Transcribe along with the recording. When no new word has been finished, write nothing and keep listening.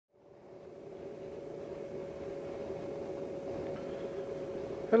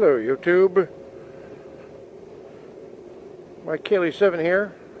Hello YouTube, Mike Cayley 7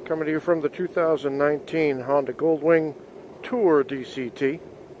 here, coming to you from the 2019 Honda Goldwing Tour DCT.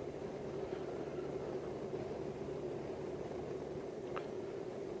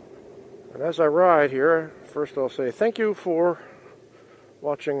 And as I ride here, first I'll say thank you for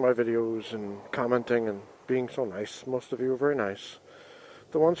watching my videos and commenting and being so nice. Most of you are very nice.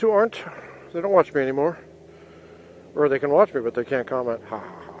 The ones who aren't, they don't watch me anymore. Or they can watch me, but they can't comment. Ha ha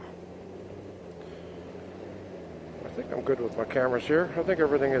ha. I think I'm good with my cameras here. I think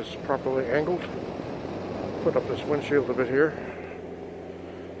everything is properly angled. Put up this windshield a bit here.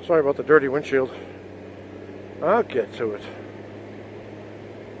 Sorry about the dirty windshield. I'll get to it.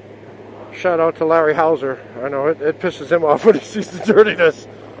 Shout out to Larry Hauser. I know it pisses him off when he sees the dirtiness.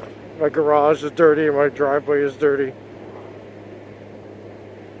 My garage is dirty and my driveway is dirty.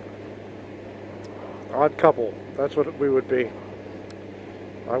 Odd couple. That's what we would be.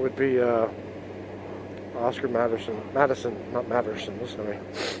 I would be Oscar Madison, not Matterson, listen to me.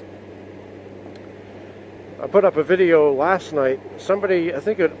 I put up a video last night. Somebody, I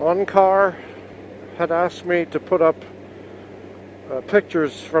think an OnCar, had asked me to put up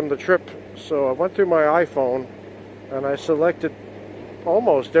pictures from the trip. So I went through my iPhone and I selected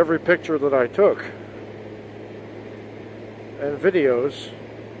almost every picture that I took and videos,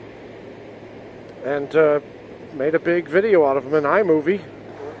 and made a big video out of them in iMovie.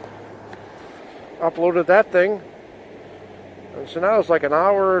 Uploaded that thing, and so now it's like an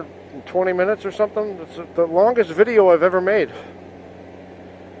hour and 20 minutes or something. It's the longest video I've ever made.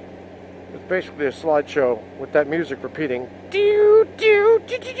 It's basically a slideshow with that music repeating. Do, do,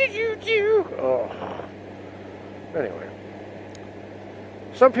 do, do, do, do. Oh. Anyway,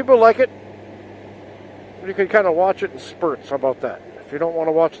 some people like it. You can kind of watch it in spurts. How about that? If you don't want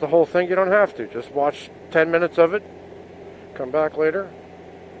to watch the whole thing, you don't have to. Just watch 10 minutes of it. Come back later.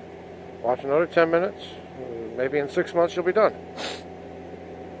 Watch another 10 minutes. Maybe in 6 months you'll be done.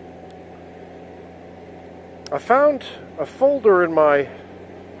 I found a folder in my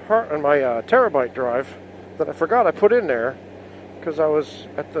terabyte drive that I forgot I put in there because I was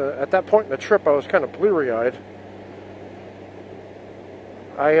at that point in the trip I was kind of bleary-eyed.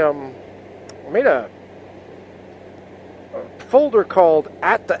 I made a folder called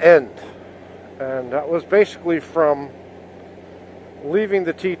At the End, and that was basically from leaving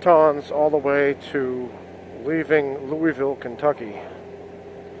the Tetons all the way to leaving Louisville, Kentucky.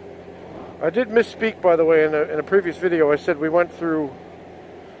 I did misspeak, by the way, in a previous video. I said we went through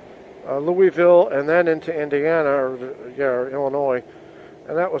Louisville and then into Indiana, or Illinois,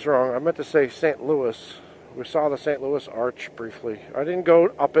 and that was wrong. I meant to say St. Louis. We saw the St. Louis Arch briefly. I didn't go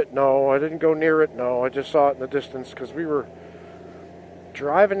up it, no. I didn't go near it, no. I just saw it in the distance because we were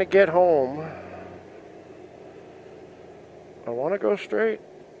driving to get home. I want to go straight,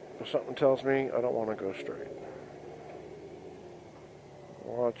 but something tells me I don't want to go straight.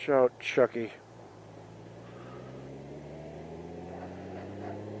 Watch out, Chucky.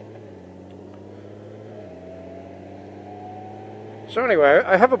 So anyway,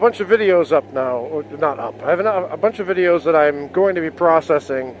 I have a bunch of videos up now. Or not up. I have a bunch of videos that I'm going to be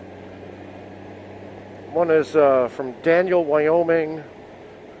processing. One is from Daniel, Wyoming.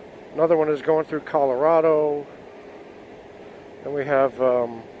 Another one is going through Colorado. And we have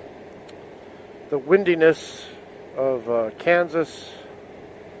the windiness of Kansas,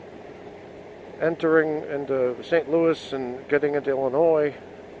 entering into St. Louis and getting into Illinois,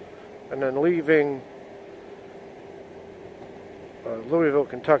 and then leaving Louisville,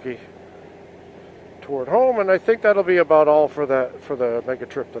 Kentucky toward home. And I think that'll be about all for the mega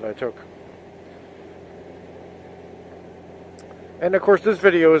trip that I took. And of course this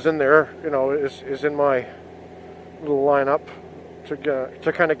video is in there, you know, is in my little lineup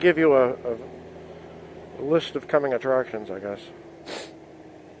to kind of give you a list of coming attractions, I guess.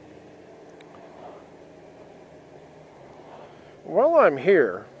 While I'm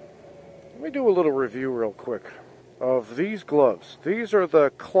here, let me do a little review real quick of these gloves. These are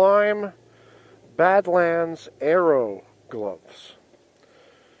the Klim Badlands Aero gloves.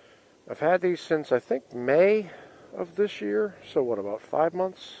 I've had these since I think May of this year, so what, about 5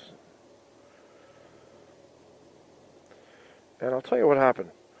 months? And I'll tell you what happened.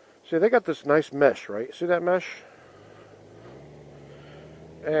 See, they got this nice mesh, right? See that mesh?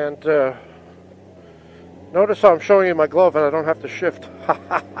 And notice how I'm showing you my glove and I don't have to shift.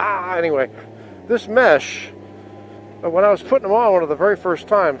 Anyway, this mesh, when I was putting them on one of the very first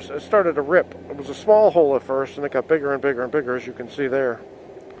times, it started to rip. It was a small hole at first, and it got bigger and bigger and bigger, as you can see there.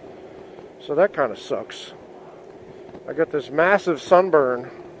 So that kind of sucks. I got this massive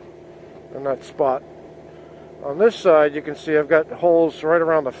sunburn in that spot. On this side, you can see I've got holes right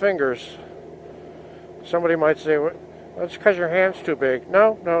around the fingers. Somebody might say, well, that's because your hand's too big.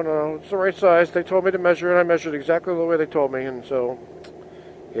 No, no, no, it's the right size. They told me to measure, and I measured exactly the way they told me, and so,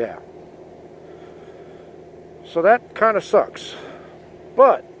 yeah. So that kind of sucks.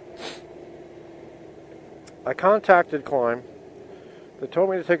 But I contacted Klim. They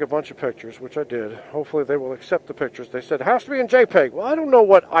told me to take a bunch of pictures, which I did. Hopefully they will accept the pictures. They said, it has to be in JPEG. Well, I don't know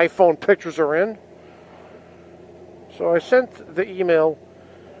what iPhone pictures are in. So I sent the email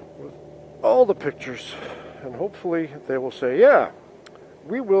with all the pictures, and hopefully they will say, yeah,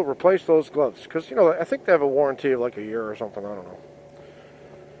 we will replace those gloves. Because, you know, I think they have a warranty of like a year or something. I don't know.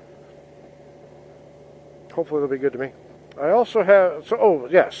 Hopefully they'll be good to me. I also have,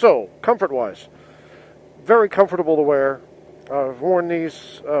 so comfort-wise, very comfortable to wear. I've worn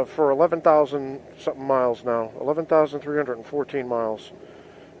these for 11,000 something miles now, 11,314 miles,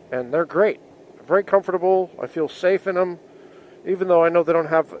 and they're great. Very comfortable. I feel safe in them, even though I know they don't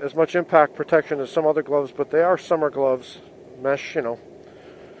have as much impact protection as some other gloves, but they are summer gloves, mesh, you know.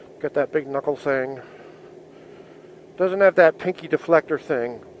 Got that big knuckle thing. Doesn't have that pinky deflector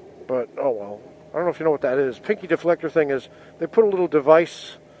thing, but oh well. I don't know if you know what that is. Pinky deflector thing is they put a little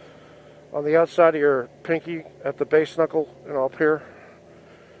device on the outside of your pinky at the base knuckle, you know, up here,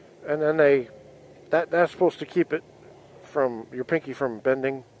 and then that's supposed to keep it from your pinky from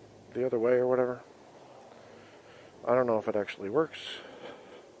bending the other way or whatever. I don't know if it actually works.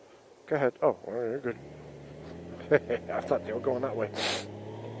 Go ahead. Oh, well, you're good. I thought they were going that way.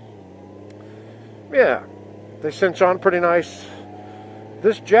 Yeah, they cinch on pretty nice.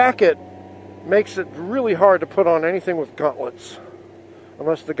 This jacket makes it really hard to put on anything with gauntlets,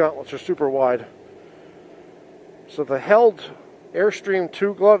 unless the gauntlets are super wide. So the Held Airstream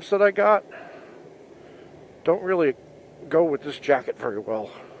II gloves that I got don't really go with this jacket very well.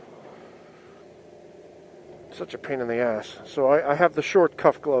 Such a pain in the ass. So I have the short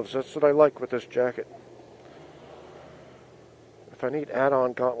cuff gloves. That's what I like with this jacket. If I need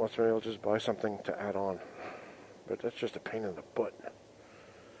add-on gauntlets, maybe I'll just buy something to add on. But that's just a pain in the butt.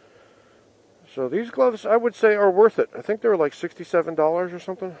 So these gloves, I would say, are worth it. I think they were like $67 or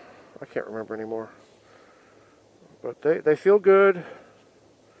something. I can't remember anymore. But they feel good.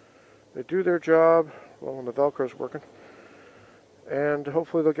 They do their job. Well, when the Velcro's working. And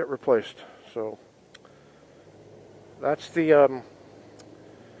hopefully they'll get replaced. So that's the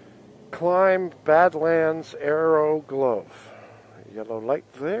Klim Badlands Aero glove. Yellow light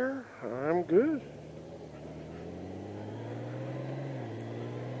there. I'm good.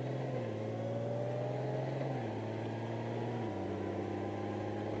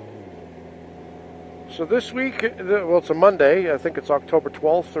 So this week, well, it's a Monday. I think it's October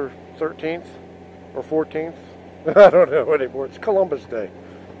 12th or 13th or 14th. I don't know anymore. It's Columbus Day.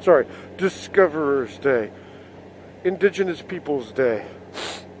 Sorry, Discoverers Day. Indigenous Peoples Day.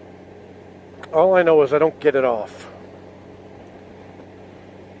 All I know is I don't get it off.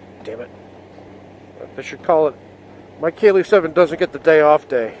 Damn it. They should call it, my Kaylee 7 doesn't get the day off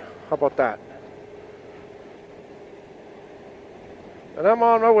day. How about that? And I'm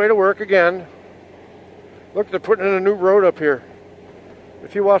on my way to work again. Look, they're putting in a new road up here.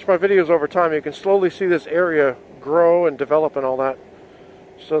 If you watch my videos over time, you can slowly see this area grow and develop and all that.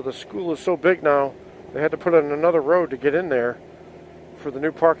 So the school is so big now, they had to put in another road to get in there for the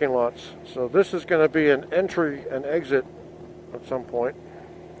new parking lots. So this is going to be an entry and exit at some point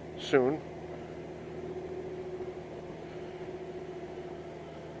soon.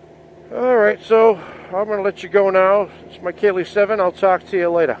 Alright, so I'm going to let you go now. It's my Kaylee 7. I'll talk to you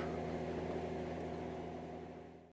later.